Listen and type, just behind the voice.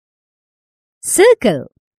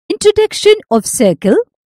Circle. Introduction of circle.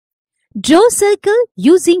 Draw circle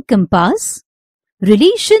using compass.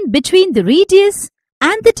 Relation between the radius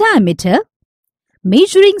and the diameter.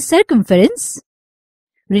 Measuring circumference.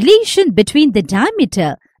 Relation between the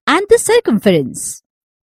diameter and the circumference.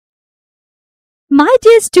 My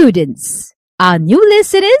dear students, our new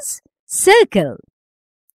lesson is circle.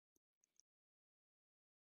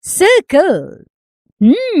 Circle.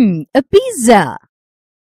 A pizza.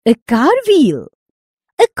 A car wheel.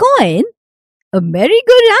 A coin. A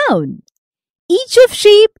merry-go-round. Each of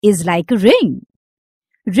shape is like a ring.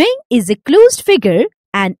 Ring is a closed figure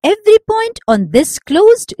and every point on this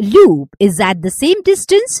closed loop is at the same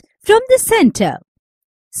distance from the center.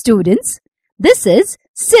 Students, this is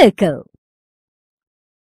circle.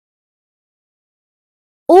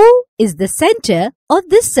 O is the center of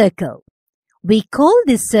this circle. We call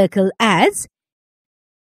this circle as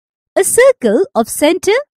a circle of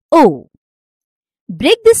center O.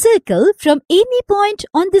 Break the circle from any point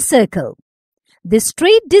on the circle. The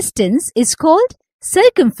straight distance is called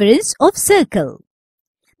circumference of circle.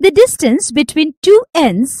 The distance between two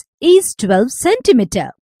ends is 12 cm.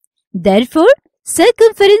 Therefore,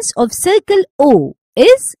 circumference of circle O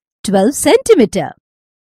is 12 cm.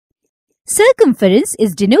 Circumference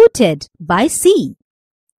is denoted by C.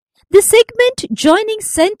 The segment joining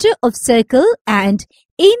center of circle and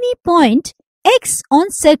any point X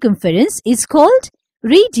on circumference is called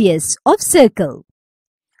radius of circle.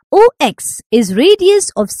 OX is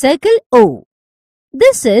radius of circle O.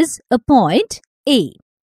 This is a point A.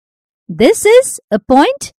 This is a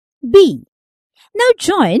point B. Now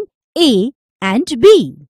join A and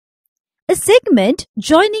B. A segment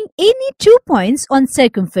joining any two points on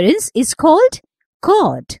circumference is called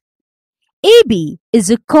chord. AB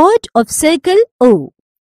is a chord of circle O.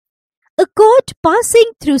 A chord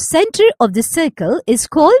passing through center of the circle is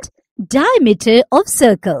called diameter of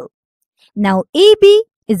circle. Now AB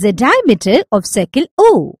is the diameter of circle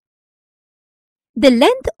O. The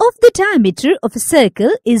length of the diameter of a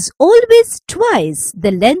circle is always twice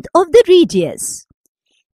the length of the radius.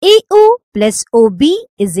 AO plus OB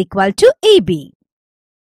is equal to AB.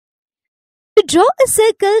 To draw a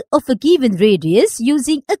circle of a given radius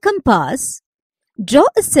using a compass, draw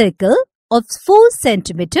a circle of 4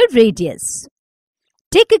 cm radius.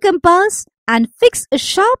 Take a compass and fix a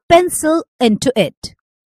sharp pencil into it.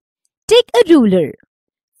 Take a ruler.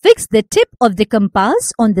 Fix the tip of the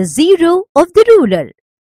compass on the zero of the ruler.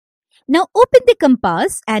 Now open the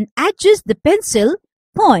compass and adjust the pencil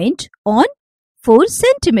point on 4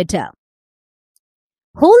 cm.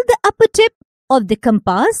 Hold the upper tip of the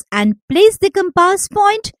compass and place the compass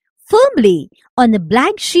point firmly on a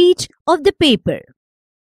blank sheet of the paper.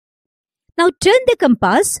 Now turn the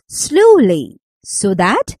compass slowly so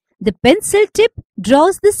that the pencil tip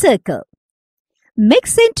draws the circle. Make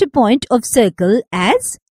center point of circle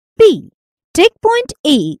as P. Take point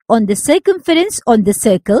A on the circumference on the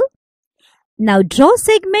circle. Now draw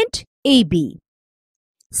segment AB.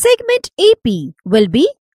 Segment AP will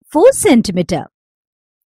be 4 cm.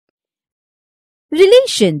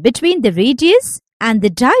 Relation between the radius and the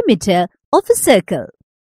diameter of a circle.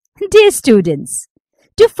 Dear students,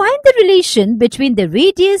 to find the relation between the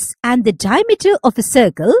radius and the diameter of a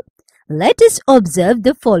circle, let us observe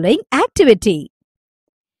the following activity.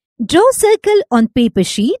 Draw a circle on paper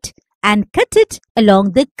sheet and cut it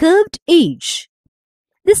along the curved edge.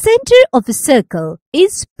 The center of a circle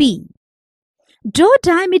is P. Draw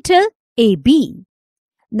diameter AB.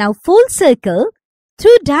 Now fold circle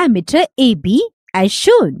through diameter AB as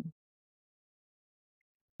shown.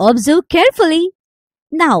 Observe carefully.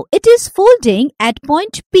 Now it is folding at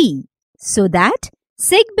point P so that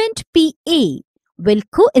segment PA will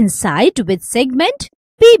coincide with segment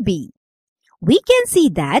PB. We can see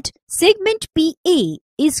that segment PA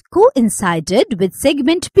is coincided with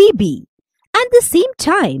segment PB. At the same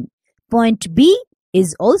time, point B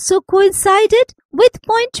is also coincided with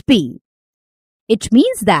point P. It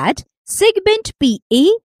means that segment PA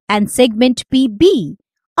and segment PB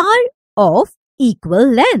are of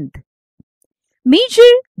equal length.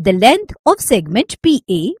 Measure the length of segment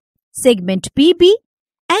PA, segment PB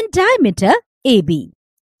and diameter AB.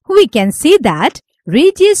 We can say that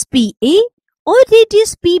radius PA or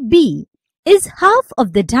radius PB is half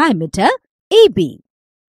of the diameter AB.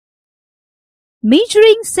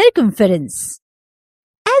 Measuring circumference.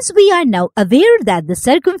 As we are now aware that the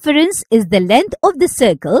circumference is the length of the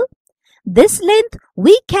circle, this length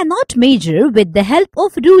we cannot measure with the help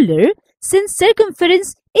of ruler since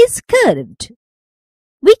circumference is curved.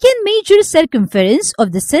 We can measure circumference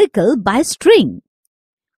of the circle by string.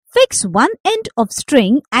 Fix one end of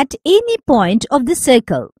string at any point of the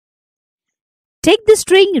circle. Take the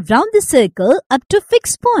string round the circle up to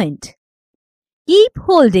fixed point. Keep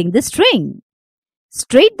holding the string.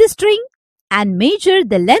 Straight the string and measure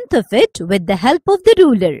the length of it with the help of the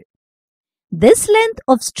ruler. This length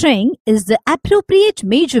of string is the appropriate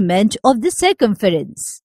measurement of the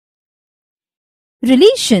circumference.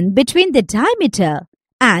 Relation between the diameter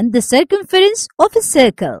and the circumference of a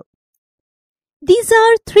circle. These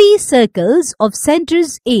are three circles of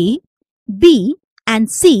centers A, B and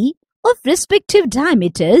C of respective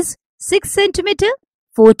diameters 6 cm,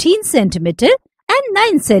 14 cm and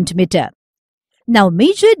 9 cm. Now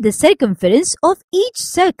measure the circumference of each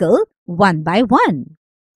circle one by one.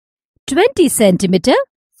 20 cm,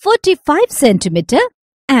 45 cm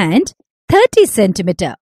and 30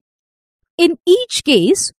 cm. In each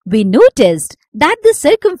case, we noticed that the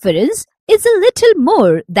circumference is a little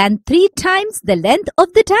more than 3 times the length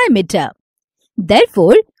of the diameter.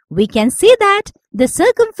 Therefore, we can say that the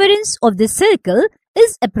circumference of the circle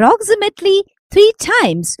is approximately 3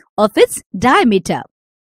 times of its diameter.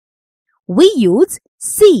 We use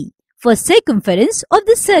C for circumference of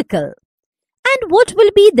the circle. And what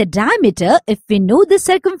will be the diameter if we know the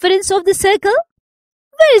circumference of the circle?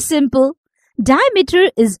 Very simple.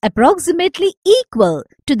 Diameter is approximately equal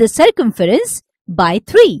to the circumference by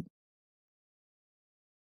 3.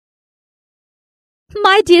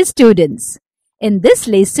 My dear students, in this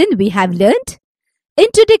lesson we have learnt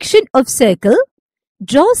introduction of circle,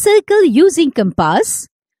 draw circle using compass,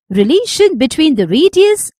 relation between the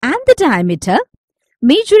radius and the diameter,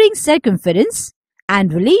 measuring circumference,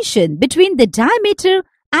 and relation between the diameter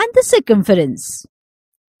and the circumference.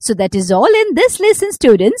 So that is all in this lesson,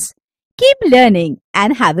 students. Keep learning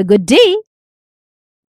and have a good day.